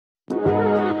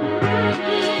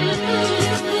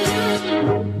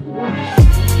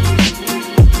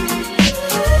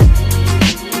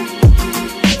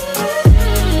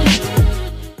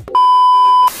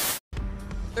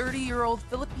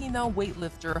female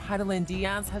weightlifter Hidilyn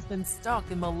Diaz has been stuck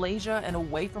in Malaysia and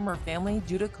away from her family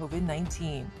due to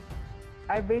COVID-19.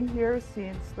 I've been here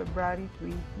since February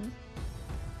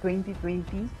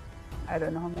 2020. I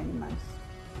don't know how many months.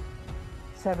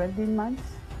 17 months,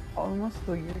 almost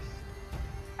 2 years.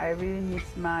 I really miss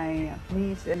my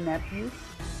niece and nephews.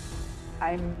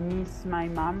 I miss my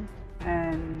mom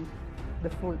and the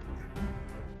food.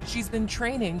 She's been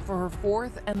training for her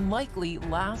fourth and likely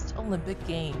last Olympic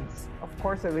Games. Of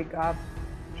course, I wake up,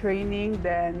 training,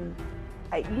 then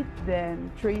I eat,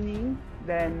 then training,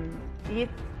 then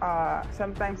eat.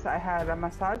 Sometimes I had a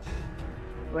massage.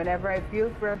 Whenever I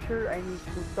feel pressure, I need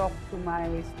to talk to my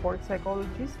sports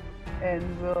psychologist and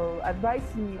will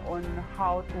advise me on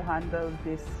how to handle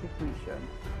this situation.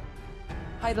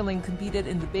 Hidilyn competed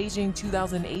in the Beijing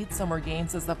 2008 Summer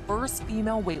Games as the first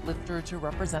female weightlifter to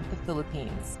represent the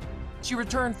Philippines. She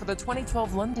returned for the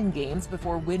 2012 London Games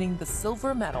before winning the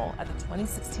silver medal at the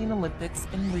 2016 Olympics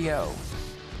in Rio.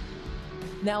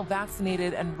 Now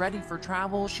vaccinated and ready for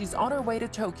travel, she's on her way to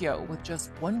Tokyo with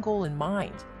just one goal in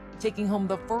mind: taking home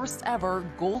the first ever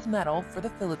gold medal for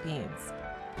the Philippines.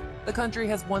 The country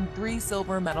has won 3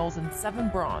 silver medals and 7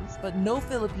 bronze, but no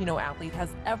Filipino athlete has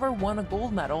ever won a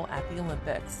gold medal at the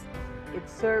Olympics. It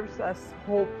serves as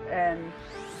hope and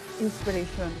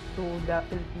inspiration to the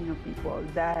Filipino people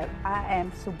that I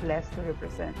am so blessed to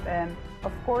represent. And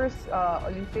of course,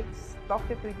 Olympics,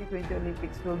 Tokyo 2020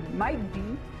 Olympics might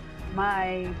be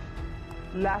my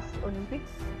last Olympics,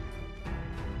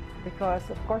 because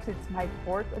of course it's my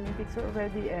 4th Olympics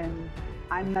already, and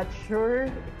I'm not sure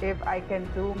if I can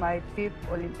do my 5th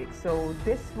Olympics. So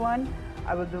this one,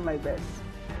 I will do my best.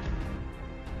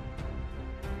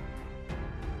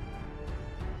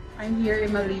 I'm here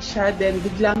in Malaysia, then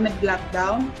biglang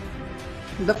nag-lockdown.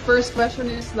 The first question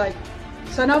is like,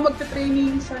 sana ako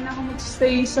magta-training, sana ako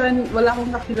mag-stay, wala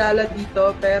akong nakilala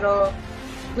dito. Pero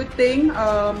good thing,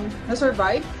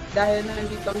 na-survive dahil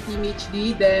nandito ang Team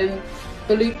HD, then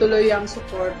tuloy-tuloy ang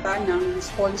suporta ng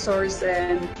sponsors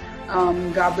and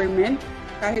government.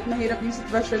 Kahit mahirap yung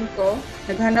sitwasyon ko,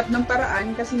 naghanap ng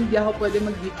paraan kasi hindi ako pwede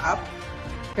mag-give up.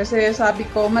 Kasi sabi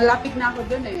ko, malapit na ako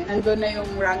dun eh. Nandun na yung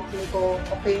ranking ko,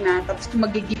 okay na. Tapos kung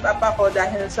mag-give up ako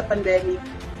dahil sa pandemic,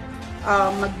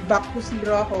 mag-back to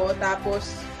zero ako.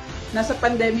 Tapos nasa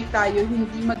pandemic tayo,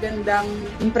 hindi magandang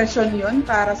impresyon yun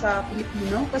para sa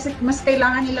Pilipino. Kasi mas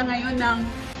kailangan nila ngayon ng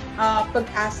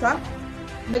pag-asa.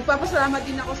 Nagpapasalamat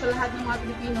din ako sa lahat ng mga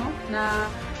Pilipino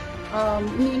na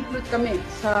ini-include kami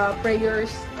sa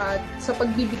prayers at sa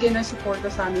pagbibigay ng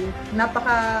suporta sa amin.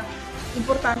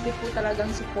 Napaka-importante po talagang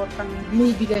suportang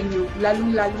binibigay nyo,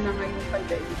 lalong-lalo na ngayong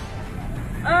pandemic.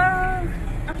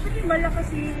 Actually,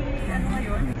 malakas si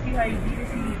Heidi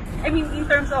kasi, I mean, in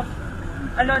terms of,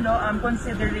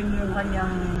 considering yung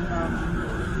kanyang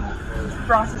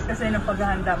process kasi ng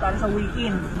paghahanda para sa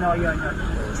week-in, yun.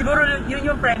 Siguro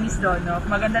yun yung premise doon,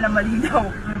 maganda na malinaw.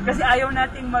 Kasi ayaw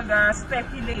nating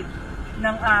mag-speculate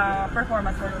ng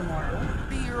performance for tomorrow.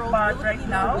 But right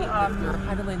now,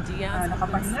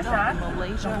 nakapahinga siya,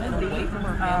 day,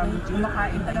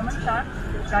 kumakain na naman siya,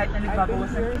 kahit na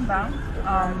nagbabawas ng timbang.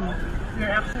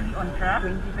 We're actually on track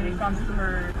when it comes to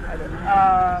her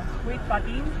weight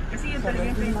cutting. Kasi yun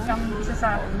talaga yung isa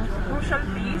sa crucial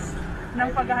phase ng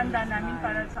paghahanda namin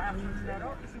para sa action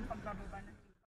laro is yung pagbabawas.